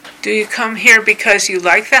Do you come here because you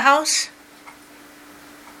like the house?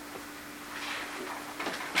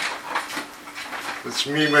 It's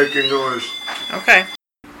me making noise. Okay.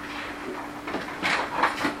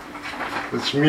 It's me.